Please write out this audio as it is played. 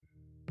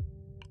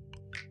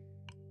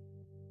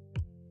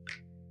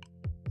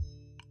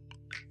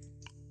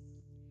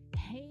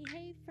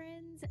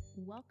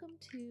Welcome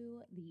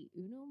to the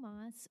Uno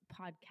Mas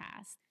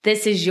podcast.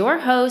 This is your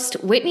host,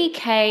 Whitney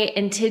Kay,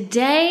 and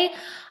today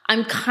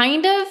I'm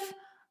kind of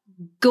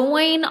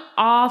going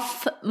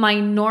off my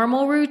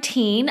normal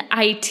routine.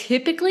 I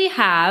typically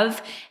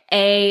have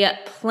a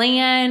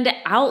planned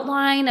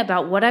outline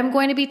about what I'm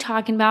going to be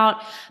talking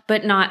about,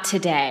 but not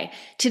today.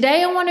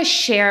 Today, I want to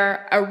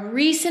share a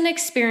recent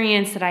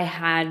experience that I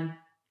had,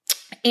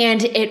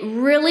 and it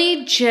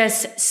really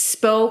just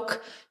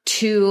spoke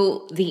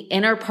to the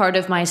inner part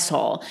of my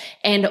soul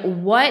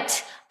and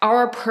what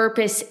our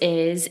purpose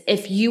is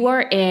if you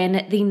are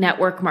in the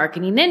network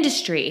marketing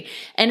industry,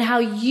 and how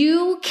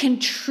you can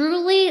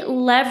truly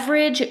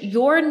leverage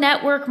your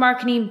network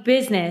marketing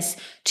business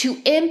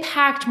to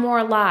impact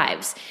more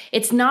lives.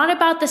 It's not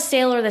about the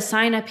sale or the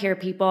sign up here,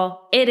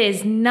 people. It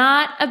is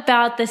not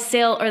about the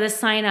sale or the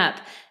sign up.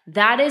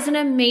 That is an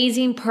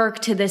amazing perk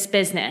to this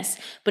business.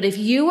 But if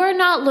you are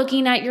not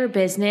looking at your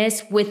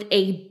business with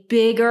a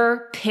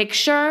bigger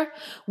picture,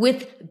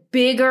 with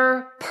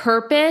bigger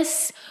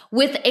purpose,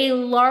 with a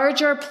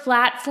larger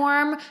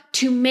platform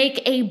to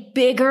make a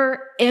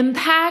bigger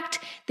impact,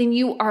 then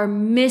you are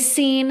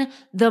missing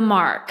the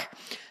mark.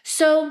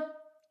 So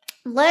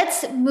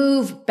let's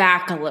move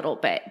back a little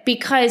bit,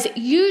 because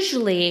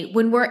usually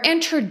when we're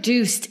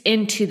introduced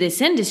into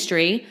this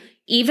industry,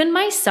 even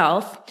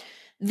myself,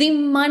 the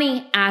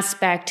money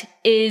aspect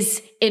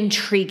is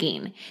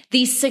intriguing.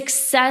 The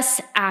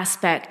success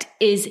aspect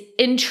is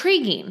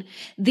intriguing.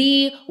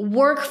 The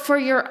work for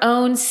your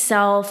own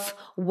self,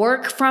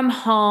 work from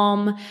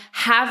home,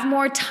 have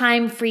more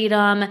time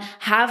freedom,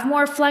 have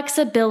more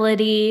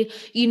flexibility,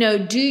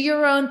 do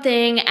your own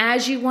thing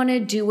as you want to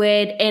do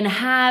it, and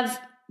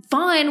have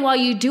fun while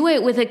you do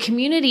it with a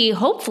community,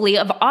 hopefully,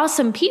 of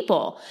awesome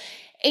people.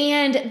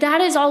 And that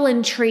is all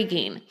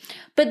intriguing.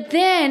 But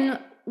then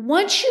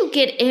once you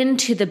get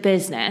into the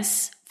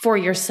business for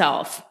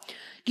yourself,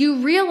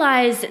 you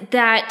realize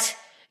that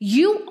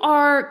you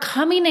are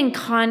coming in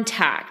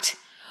contact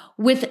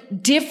with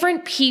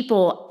different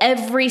people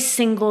every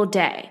single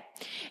day.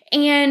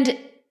 And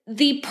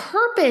the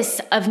purpose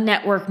of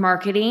network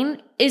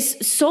marketing is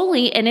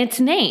solely in its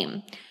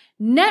name,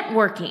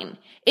 networking.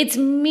 It's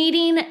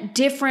meeting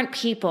different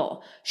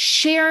people,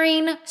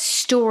 sharing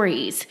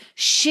stories,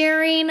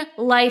 sharing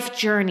life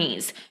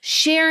journeys,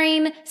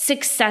 sharing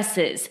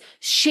successes,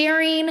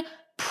 sharing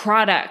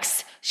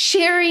products,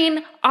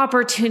 sharing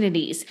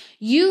opportunities.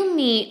 You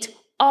meet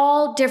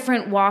all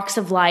different walks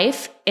of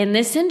life in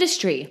this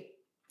industry.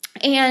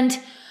 And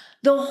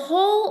the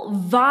whole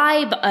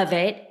vibe of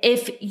it,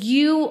 if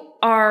you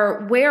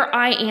are where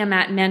I am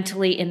at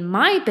mentally in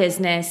my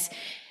business,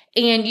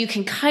 and you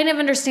can kind of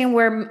understand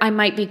where I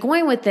might be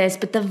going with this,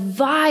 but the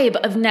vibe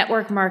of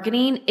network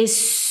marketing is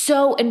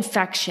so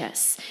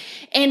infectious.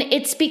 And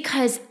it's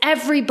because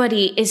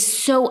everybody is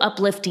so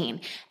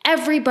uplifting.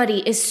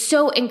 Everybody is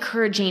so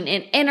encouraging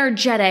and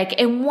energetic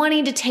and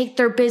wanting to take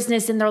their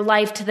business and their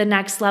life to the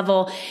next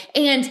level.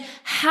 And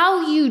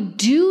how you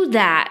do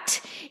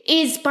that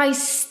is by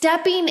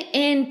stepping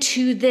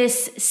into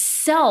this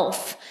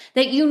self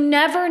that you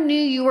never knew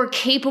you were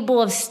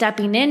capable of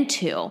stepping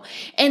into.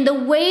 And the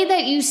way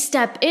that you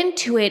step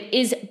into it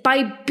is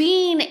by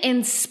being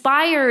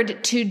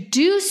inspired to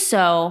do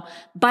so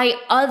by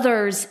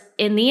others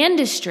in the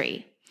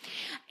industry.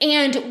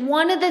 And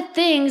one of the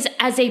things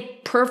as a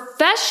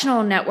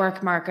professional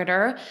network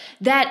marketer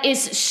that is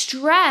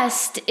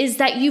stressed is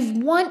that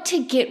you want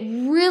to get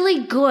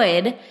really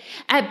good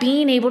at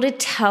being able to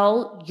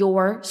tell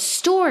your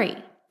story.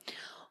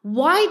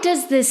 Why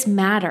does this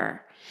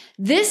matter?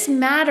 This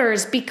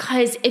matters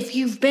because if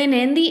you've been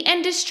in the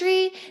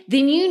industry,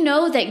 then you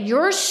know that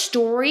your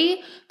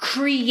story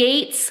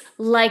creates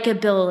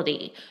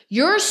likability.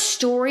 Your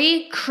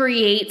story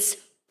creates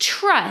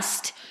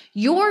trust.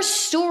 Your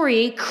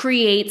story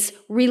creates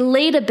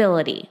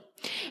relatability.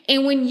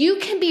 And when you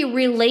can be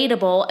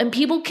relatable and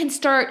people can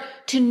start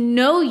to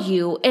know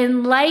you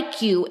and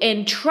like you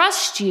and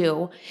trust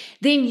you,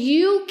 then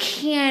you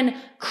can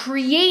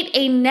create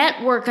a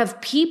network of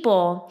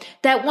people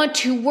that want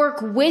to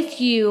work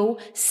with you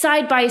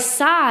side by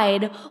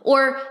side,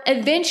 or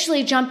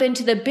eventually jump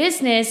into the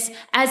business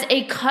as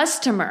a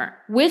customer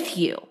with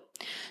you.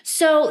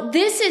 So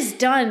this is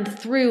done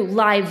through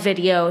live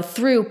video,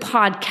 through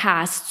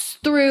podcasts,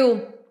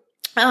 through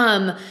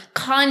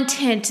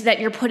content that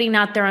you're putting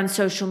out there on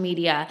social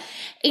media.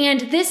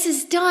 And this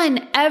is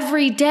done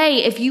every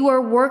day if you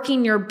are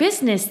working your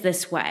business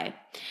this way.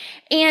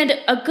 And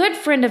a good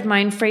friend of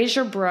mine,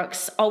 Fraser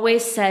Brooks,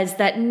 always says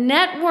that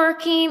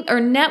networking or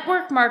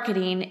network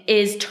marketing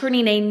is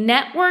turning a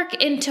network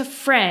into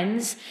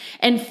friends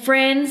and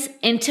friends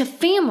into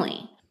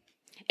family.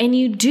 And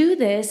you do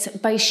this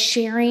by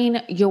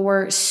sharing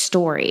your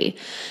story.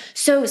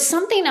 So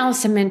something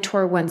else a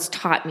mentor once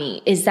taught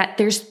me is that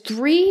there's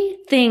 3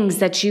 things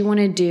that you want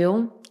to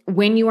do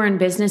when you are in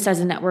business as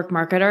a network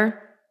marketer.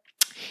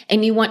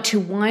 And you want to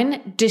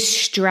 1,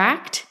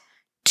 distract,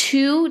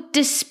 2,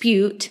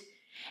 dispute,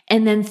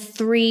 and then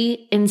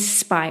 3,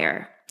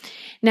 inspire.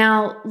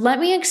 Now, let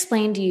me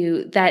explain to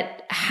you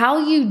that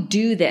how you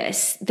do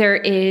this, there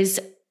is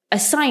a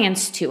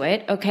science to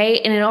it, okay?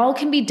 And it all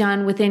can be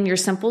done within your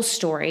simple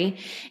story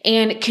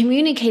and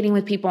communicating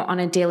with people on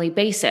a daily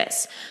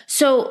basis.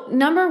 So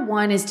number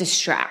one is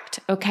distract,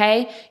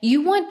 okay?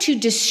 You want to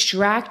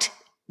distract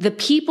the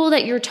people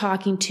that you're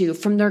talking to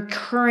from their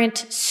current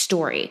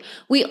story.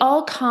 We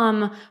all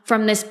come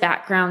from this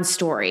background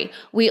story.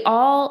 We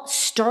all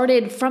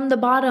started from the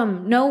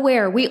bottom,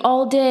 nowhere. We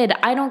all did.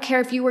 I don't care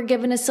if you were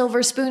given a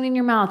silver spoon in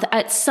your mouth.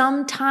 At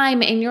some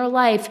time in your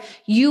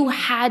life, you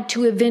had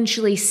to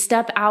eventually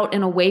step out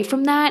and away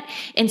from that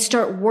and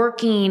start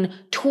working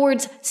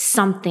towards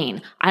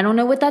something. I don't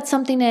know what that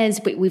something is,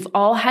 but we've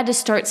all had to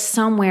start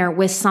somewhere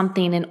with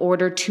something in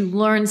order to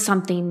learn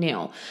something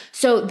new.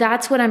 So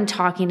that's what I'm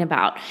talking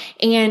about.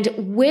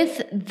 And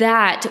with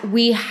that,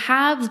 we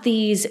have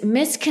these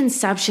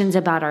misconceptions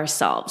about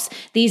ourselves,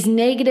 these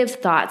negative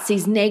thoughts,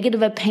 these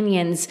negative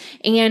opinions,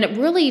 and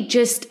really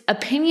just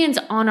opinions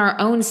on our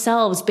own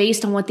selves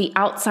based on what the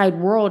outside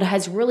world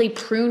has really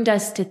pruned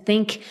us to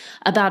think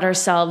about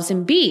ourselves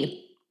and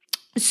be.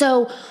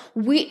 So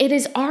it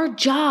is our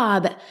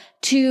job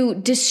to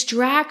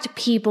distract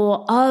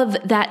people of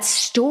that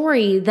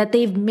story that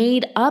they've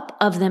made up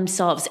of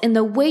themselves. And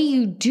the way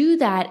you do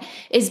that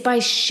is by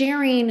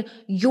sharing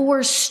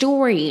your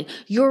story,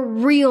 your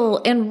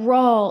real and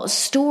raw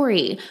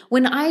story.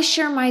 When I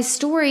share my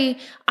story,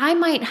 I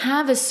might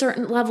have a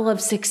certain level of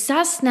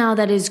success now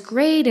that is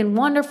great and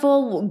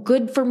wonderful,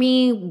 good for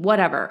me,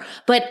 whatever.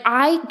 But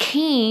I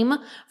came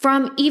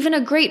from even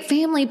a great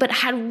family, but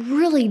had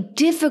really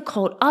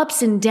difficult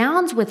ups and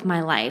downs with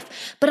my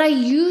life. But I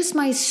used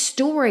my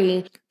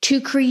story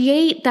to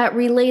create that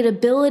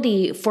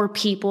relatability for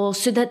people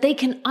so that they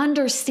can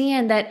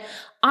understand that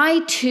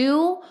I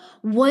too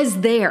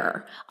was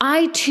there.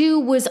 I too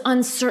was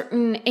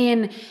uncertain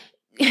and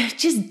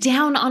just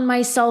down on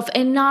myself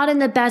and not in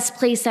the best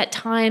place at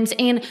times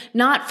and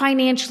not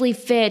financially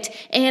fit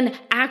and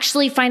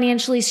actually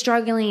financially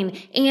struggling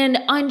and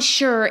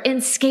unsure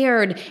and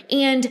scared.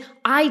 And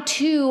I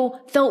too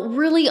felt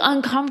really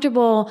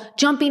uncomfortable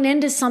jumping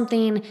into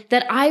something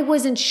that I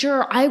wasn't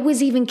sure I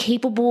was even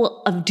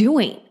capable of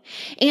doing.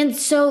 And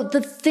so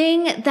the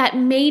thing that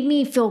made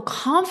me feel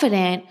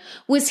confident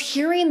was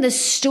hearing the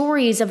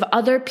stories of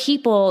other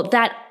people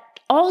that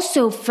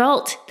also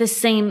felt the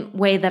same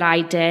way that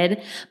I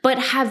did, but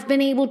have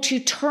been able to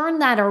turn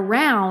that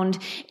around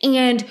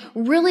and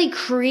really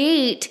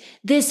create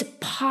this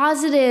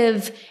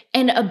positive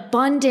and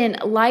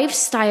abundant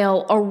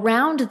lifestyle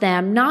around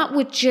them, not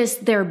with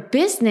just their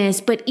business,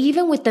 but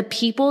even with the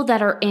people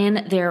that are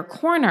in their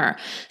corner.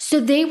 So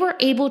they were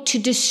able to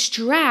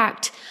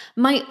distract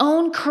my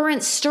own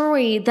current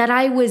story that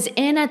I was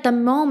in at the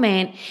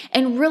moment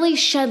and really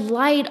shed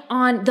light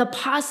on the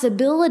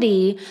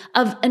possibility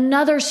of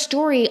another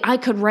story I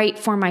could write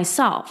for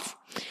myself.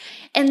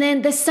 And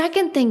then the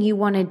second thing you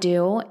want to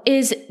do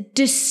is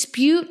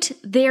dispute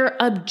their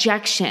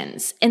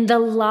objections and the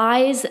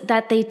lies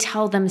that they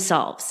tell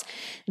themselves.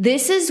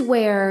 This is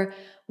where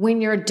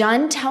when you're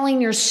done telling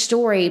your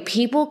story,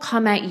 people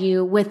come at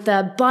you with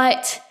the,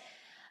 but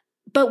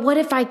what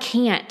if I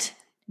can't?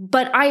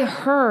 But I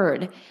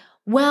heard,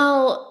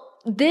 well,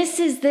 this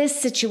is this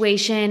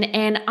situation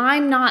and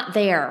I'm not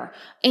there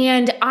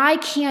and I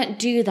can't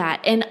do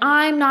that and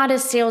I'm not a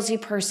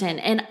salesy person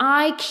and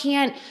I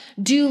can't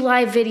do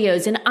live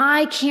videos and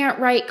I can't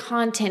write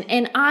content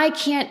and I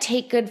can't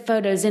take good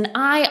photos and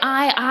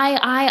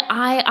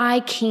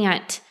I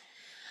can't.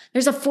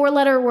 There's a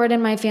 4-letter word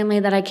in my family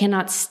that I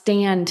cannot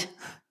stand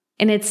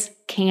and it's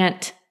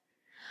can't.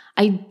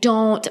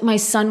 My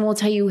son will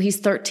tell you, he's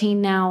 13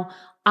 now.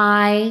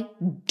 I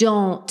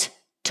don't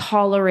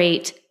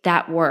tolerate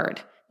that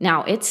word.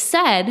 Now it's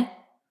said,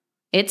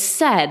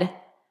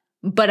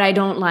 but I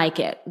don't like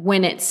it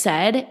when it's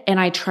said and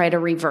I try to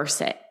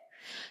reverse it.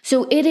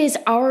 So it is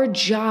our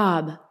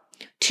job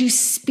to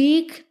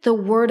speak the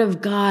word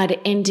of God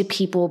into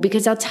people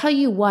because I'll tell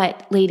you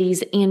what,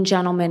 ladies and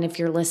gentlemen, if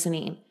you're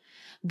listening,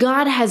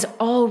 God has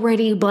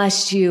already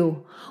blessed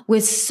you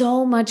with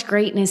so much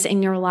greatness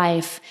in your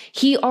life.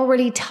 He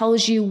already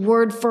tells you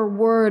word for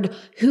word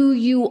who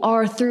you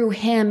are through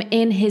him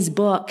in his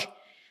book.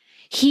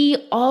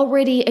 He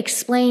already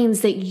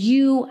explains that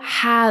you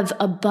have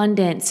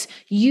abundance.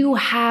 You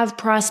have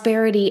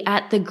prosperity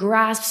at the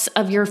grasps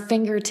of your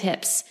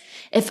fingertips.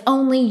 If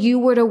only you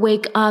were to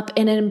wake up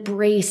and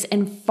embrace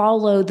and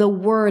follow the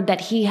word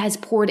that he has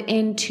poured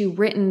into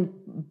written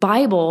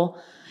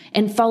Bible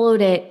and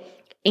followed it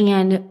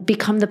and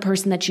become the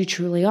person that you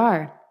truly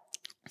are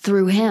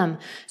through him.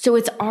 So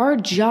it's our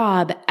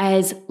job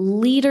as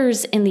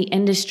leaders in the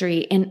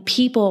industry and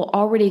people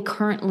already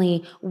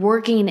currently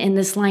working in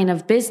this line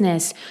of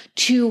business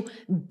to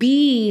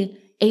be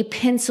a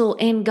pencil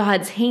in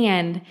God's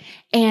hand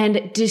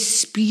and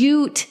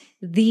dispute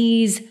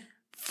these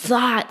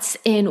thoughts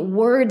and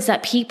words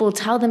that people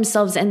tell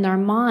themselves in their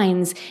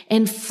minds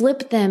and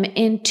flip them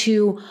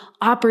into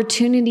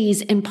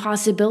opportunities and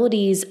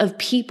possibilities of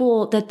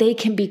people that they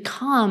can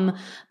become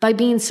by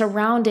being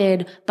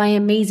surrounded by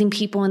amazing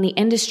people in the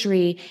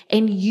industry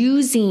and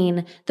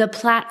using the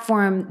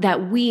platform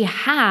that we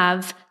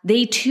have,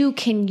 they too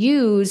can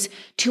use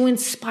to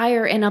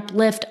inspire and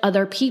uplift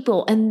other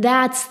people. And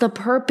that's the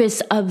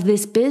purpose of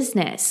this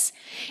business.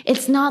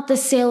 It's not the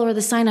sale or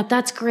the sign up.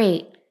 That's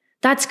great.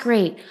 That's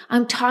great.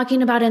 I'm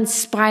talking about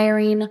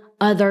inspiring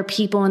other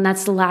people. And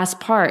that's the last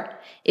part,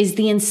 is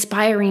the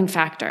inspiring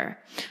factor.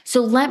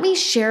 So let me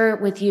share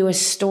with you a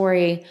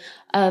story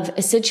of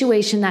a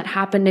situation that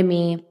happened to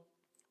me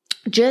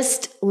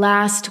just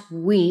last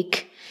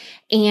week.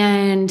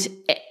 And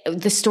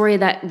the story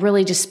that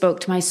really just spoke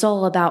to my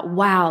soul about,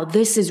 wow,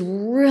 this is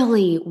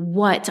really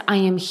what I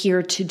am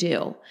here to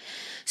do.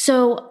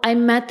 So I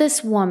met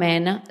this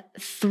woman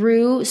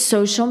through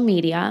social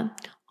media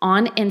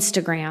on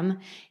Instagram,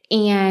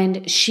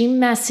 and she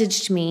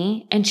messaged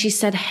me and she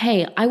said,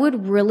 hey, I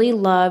would really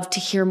love to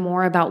hear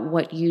more about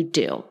what you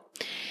do.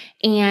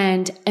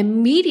 And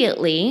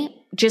immediately,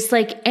 just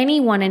like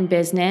anyone in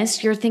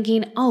business, you're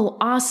thinking, oh,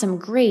 awesome,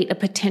 great, a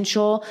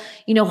potential,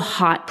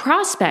 hot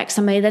prospect,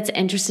 somebody that's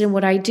interested in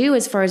what I do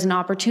as far as an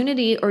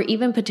opportunity or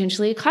even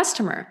potentially a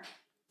customer.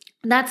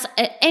 That's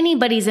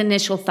anybody's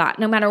initial thought.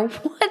 No matter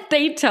what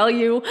they tell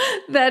you,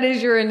 that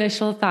is your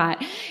initial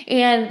thought.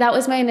 And that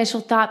was my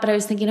initial thought, but I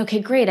was thinking, okay,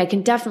 great, I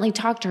can definitely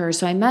talk to her.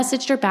 So I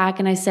messaged her back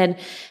and I said,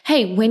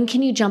 hey, when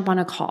can you jump on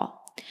a call?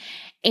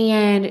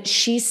 And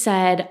she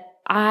said,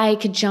 I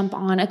could jump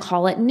on a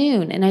call at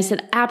noon. And I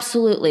said,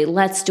 absolutely,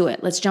 let's do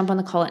it. Let's jump on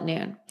the call at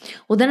noon.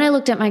 Well, then I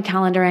looked at my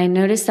calendar and I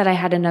noticed that I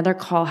had another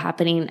call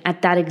happening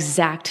at that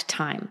exact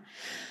time.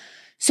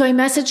 So I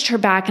messaged her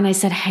back and I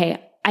said,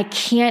 hey, I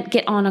can't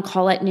get on a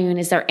call at noon.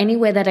 Is there any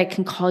way that I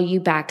can call you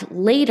back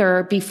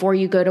later before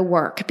you go to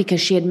work? Because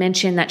she had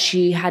mentioned that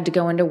she had to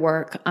go into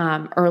work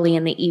early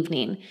in the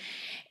evening.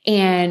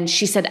 And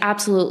she said,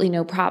 absolutely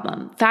no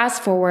problem.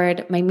 Fast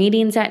forward, my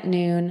meeting's at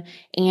noon,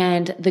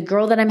 and the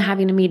girl that I'm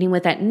having a meeting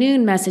with at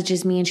noon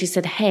messages me and she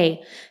said,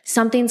 hey,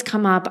 something's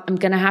come up. I'm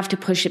going to have to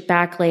push it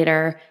back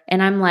later.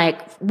 And I'm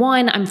like,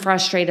 one, I'm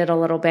frustrated a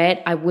little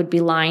bit. I would be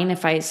lying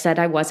if I said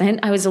I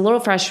wasn't. I was a little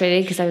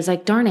frustrated because I was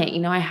like, darn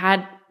it, I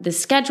had this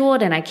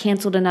scheduled and I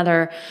canceled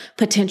another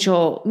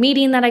potential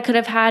meeting that I could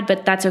have had,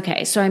 but that's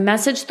okay. So I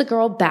messaged the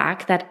girl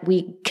back that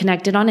we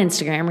connected on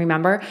Instagram.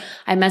 Remember,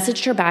 I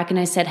messaged her back and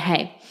I said,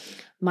 hey,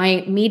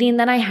 my meeting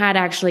that I had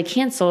actually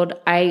canceled.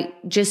 I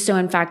just so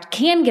in fact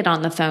can get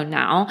on the phone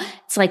now.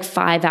 It's like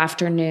 5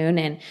 p.m.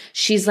 And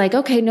she's like,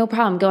 okay, no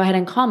problem. Go ahead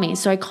and call me.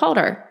 So I called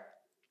her.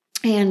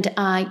 And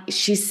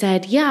she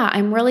said, yeah,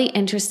 I'm really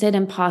interested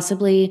in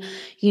possibly,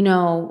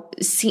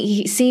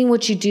 seeing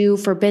what you do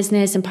for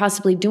business and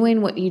possibly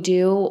doing what you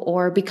do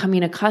or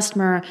becoming a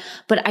customer.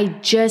 But I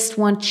just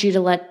want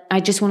to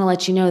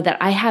let you know that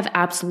I have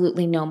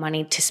absolutely no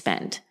money to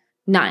spend.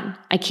 None.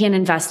 I can't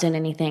invest in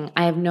anything.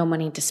 I have no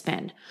money to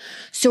spend.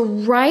 So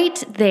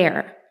right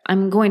there,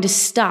 I'm going to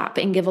stop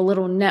and give a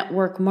little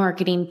network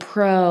marketing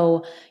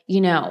pro,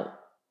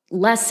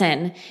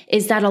 lesson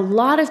is that a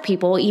lot of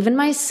people, even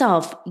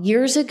myself,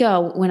 years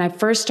ago, when I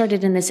first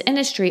started in this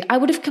industry, I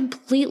would have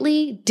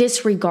completely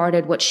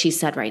disregarded what she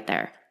said right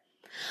there.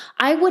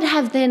 I would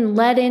have then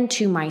led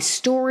into my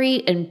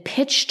story and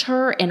pitched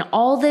her and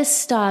all this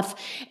stuff.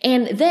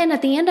 And then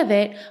at the end of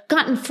it,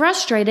 gotten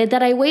frustrated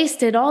that I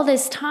wasted all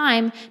this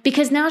time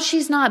because now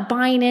she's not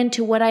buying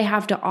into what I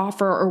have to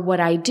offer or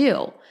what I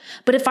do.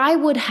 But if I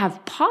would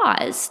have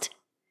paused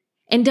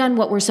and done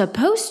what we're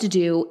supposed to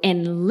do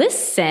and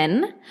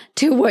listen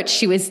to what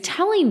she was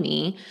telling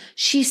me,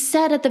 she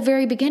said at the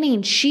very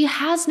beginning, she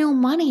has no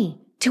money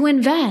to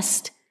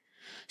invest.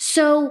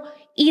 So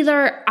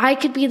either I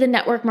could be the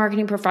network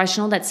marketing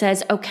professional that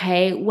says,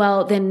 okay,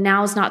 well, then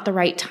now's not the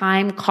right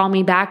time. Call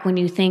me back when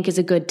you think is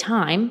a good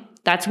time.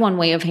 That's one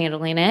way of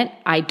handling it.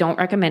 I don't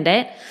recommend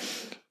it.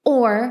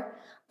 Or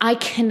I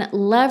can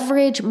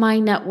leverage my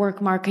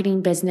network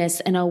marketing business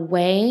in a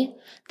way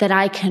that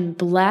I can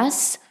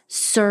bless,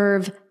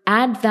 serve,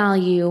 add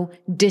value,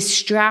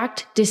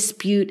 distract,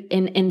 dispute,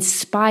 and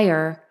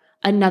inspire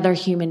another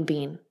human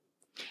being.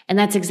 And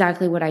that's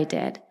exactly what I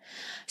did.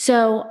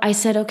 So I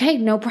said, okay,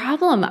 no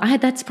problem.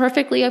 That's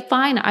perfectly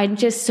fine. I'm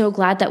just so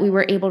glad that we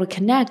were able to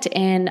connect,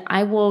 and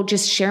I will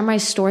just share my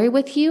story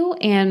with you.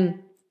 And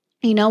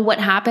what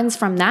happens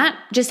from that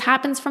just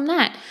happens from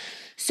that.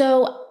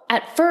 So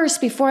at first,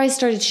 before I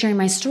started sharing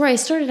my story, I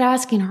started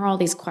asking her all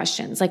these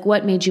questions, like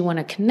what made you want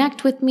to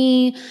connect with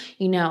me?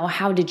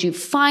 How did you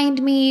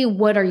find me?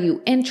 What are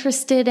you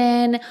interested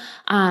in?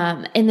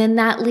 And then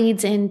that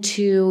leads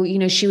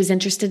into, she was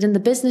interested in the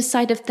business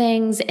side of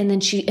things. And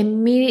then she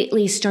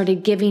immediately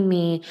started giving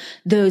me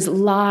those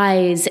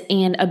lies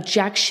and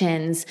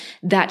objections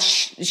that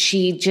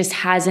she just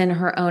has in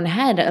her own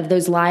head, of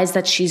those lies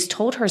that she's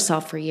told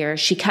herself for years.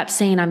 She kept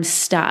saying, I'm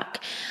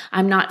stuck.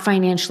 I'm not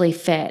financially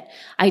fit.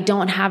 I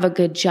don't have a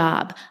good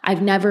job.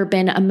 I've never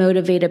been a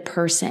motivated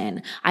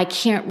person. I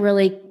can't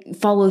really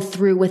follow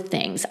through with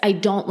things. I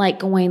don't like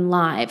going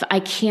live.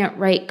 I can't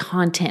write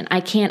content. I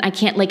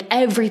can't, like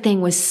everything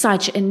was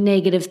such a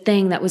negative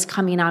thing that was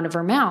coming out of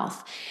her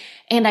mouth.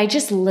 And I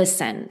just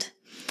listened.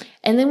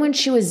 And then when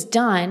she was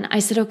done, I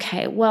said,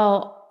 okay,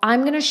 well,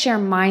 I'm going to share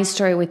my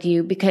story with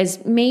you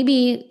because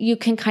maybe you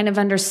can kind of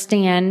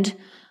understand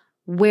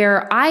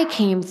where I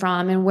came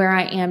from and where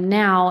I am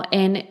now.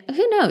 And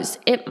who knows,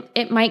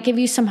 it might give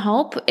you some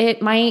hope.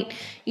 It might,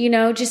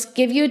 just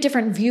give you a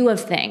different view of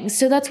things.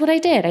 So that's what I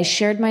did. I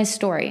shared my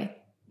story.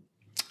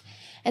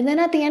 And then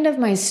at the end of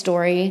my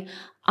story,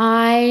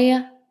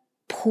 I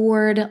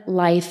poured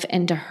life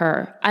into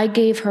her. I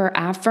gave her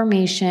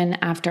affirmation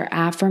after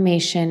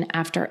affirmation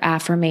after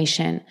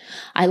affirmation.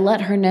 I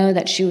let her know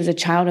that she was a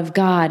child of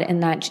God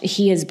and that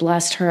He has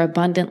blessed her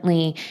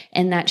abundantly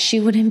and that she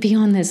wouldn't be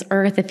on this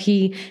earth if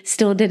He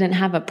still didn't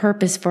have a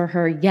purpose for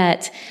her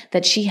yet,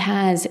 that she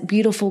has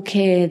beautiful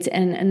kids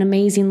and an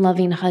amazing,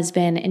 loving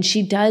husband. And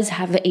she does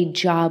have a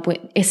job,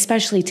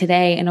 especially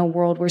today in a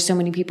world where so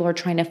many people are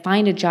trying to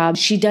find a job.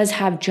 She does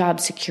have job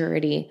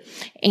security.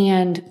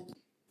 And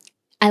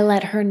I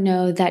let her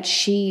know that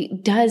she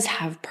does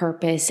have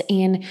purpose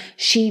and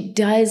she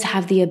does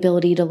have the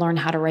ability to learn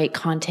how to write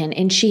content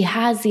and she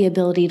has the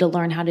ability to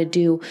learn how to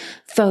do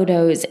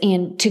photos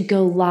and to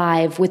go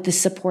live with the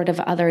support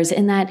of others,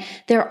 and that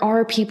there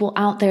are people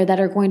out there that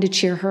are going to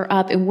cheer her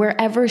up. And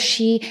wherever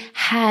she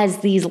has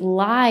these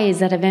lies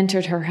that have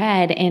entered her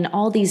head and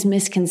all these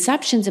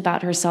misconceptions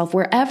about herself,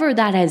 wherever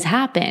that has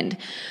happened,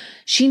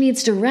 she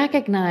needs to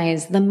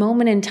recognize the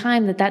moment in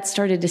time that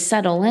started to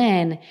settle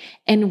in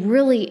and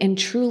really and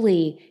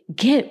truly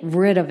get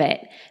rid of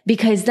it,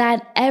 because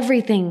that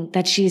everything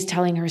that she's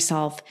telling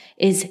herself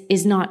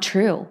is not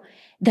true,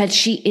 that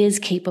she is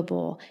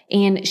capable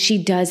and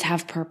she does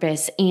have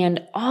purpose,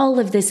 and all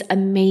of this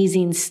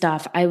amazing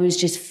stuff I was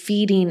just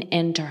feeding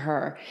into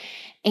her.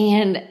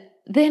 And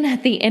then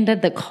at the end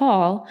of the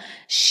call,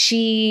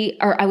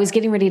 I was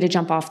getting ready to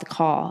jump off the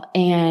call.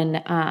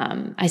 And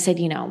I said,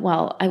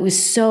 well, it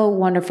was so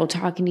wonderful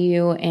talking to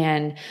you.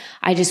 And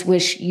I just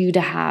wish you to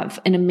have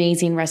an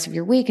amazing rest of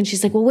your week. And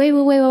she's like, well,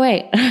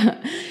 wait.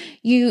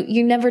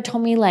 You never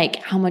told me like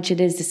how much it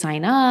is to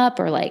sign up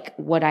or like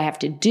what I have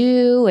to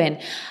do.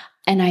 And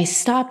I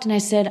stopped and I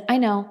said, I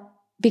know,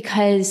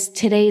 because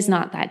today's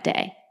not that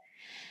day.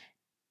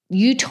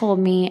 You told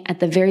me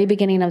at the very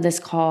beginning of this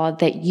call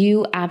that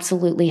you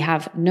absolutely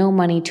have no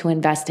money to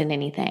invest in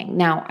anything.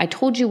 Now, I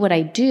told you what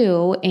I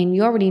do, and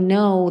you already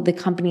know the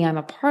company I'm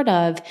a part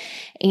of,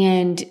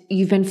 and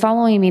you've been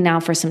following me now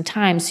for some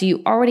time, so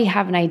you already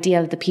have an idea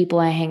of the people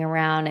I hang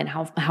around and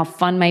how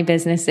fun my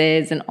business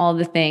is and all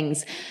the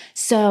things.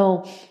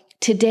 So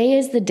today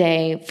is the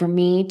day for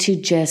me to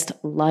just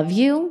love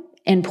you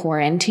and pour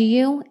into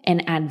you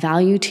and add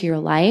value to your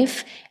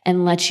life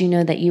and let you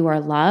know that you are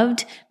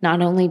loved,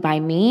 not only by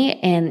me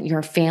and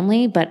your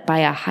family, but by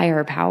a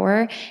higher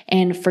power.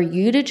 And for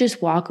you to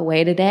just walk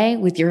away today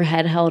with your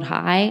head held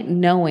high,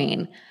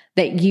 knowing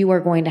that you are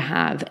going to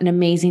have an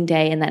amazing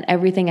day and that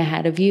everything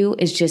ahead of you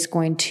is just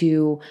going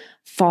to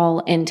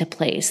fall into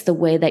place the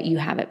way that you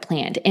have it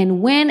planned.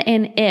 And when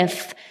and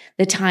if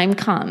the time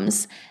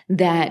comes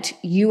that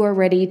you are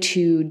ready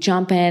to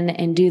jump in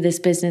and do this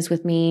business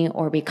with me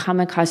or become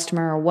a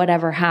customer or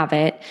whatever, have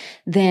it,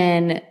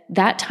 then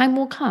that time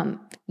will come.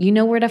 You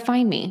know where to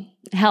find me.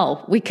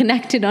 Hell, we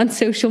connected on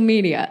social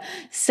media.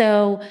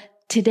 So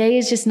today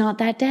is just not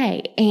that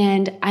day.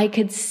 And I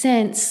could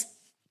sense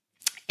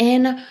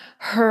in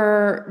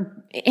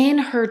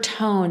her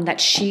tone that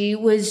she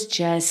was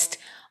just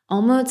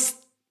almost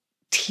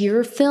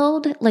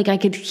tear-filled. Like I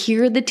could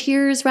hear the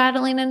tears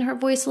rattling in her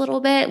voice a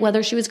little bit,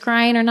 whether she was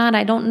crying or not,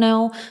 I don't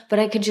know, but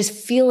I could just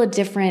feel a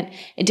different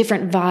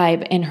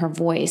vibe in her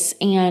voice.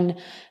 And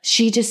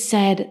she just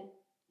said,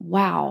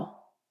 wow,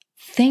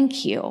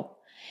 thank you.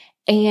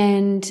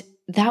 And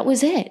that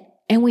was it.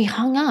 And we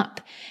hung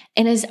up.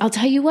 And I'll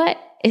tell you what,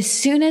 as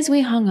soon as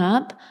we hung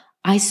up,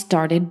 I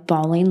started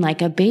bawling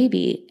like a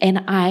baby. And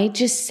I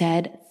just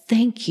said,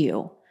 thank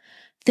you.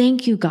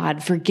 Thank you,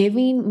 God, for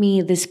giving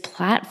me this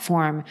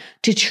platform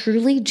to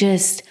truly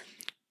just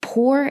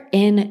pour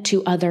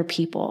into other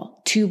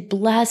people, to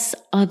bless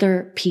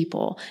other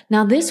people.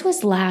 Now, this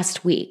was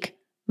last week.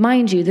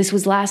 Mind you, this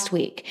was last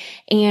week.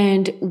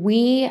 And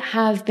we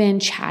have been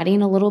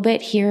chatting a little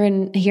bit here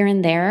and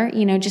there,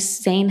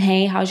 just saying,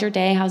 hey, how's your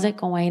day? How's it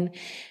going?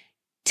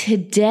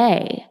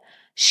 Today,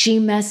 she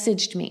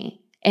messaged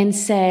me and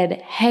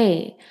said,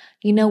 hey,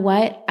 you know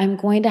what? I'm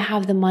going to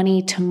have the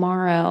money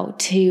tomorrow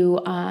to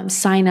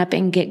sign up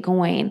and get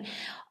going.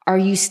 Are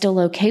you still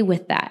okay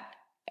with that?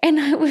 And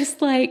I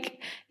was like,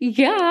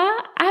 yeah,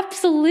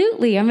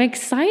 absolutely. I'm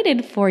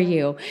excited for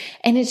you.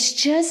 And it's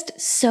just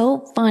so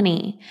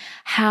funny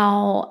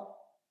how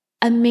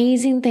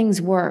amazing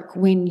things work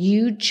when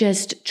you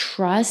just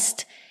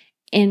trust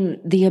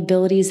in the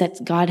abilities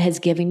that God has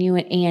given you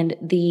and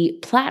the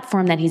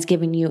platform that He's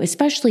given you,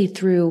 especially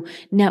through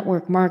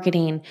network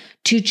marketing,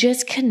 to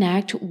just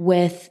connect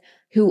with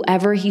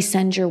whoever he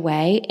sends your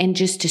way and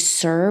just to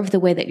serve the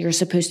way that you're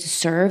supposed to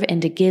serve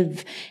and to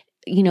give,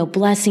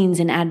 blessings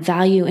and add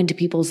value into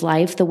people's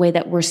life the way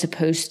that we're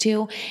supposed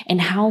to,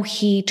 and how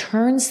he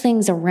turns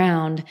things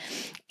around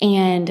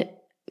and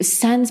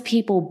sends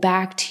people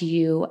back to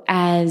you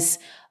as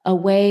a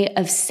way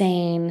of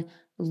saying,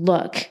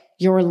 look,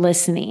 you're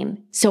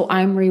listening. So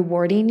I'm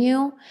rewarding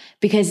you,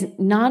 because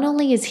not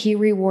only is he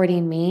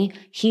rewarding me,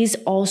 he's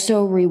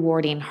also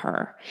rewarding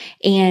her.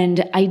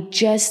 And I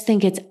just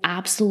think it's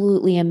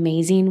absolutely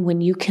amazing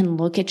when you can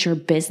look at your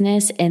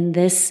business in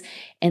this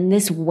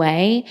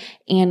way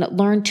and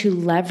learn to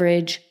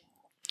leverage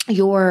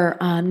your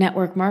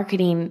network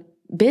marketing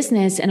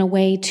business in a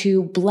way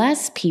to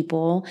bless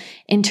people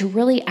and to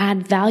really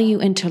add value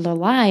into their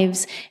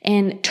lives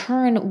and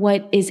turn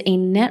what is a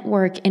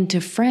network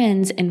into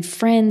friends and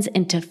friends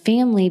into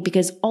family,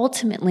 because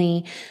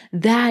ultimately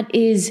that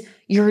is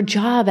your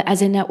job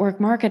as a network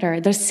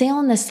marketer. The sale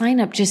and the sign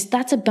up,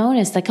 that's a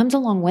bonus that comes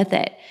along with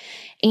it.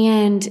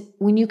 And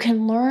when you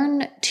can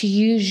learn to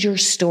use your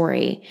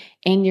story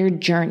and your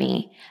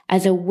journey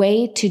as a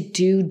way to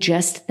do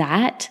just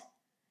that,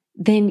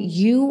 then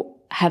you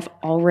have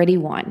already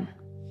won.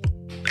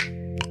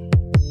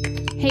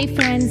 Hey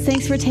friends,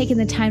 thanks for taking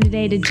the time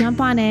today to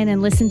jump on in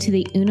and listen to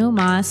the Uno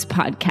Mas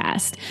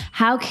podcast.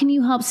 How can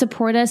you help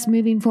support us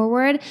moving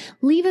forward?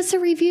 Leave us a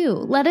review.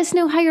 Let us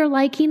know how you're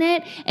liking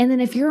it. And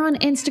then if you're on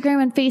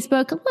Instagram and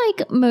Facebook,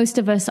 like most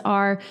of us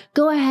are,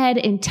 go ahead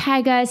and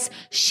tag us,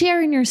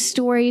 share in your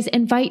stories,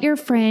 invite your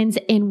friends,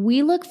 and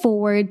we look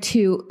forward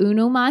to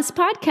Uno Mas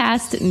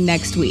podcast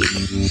next week.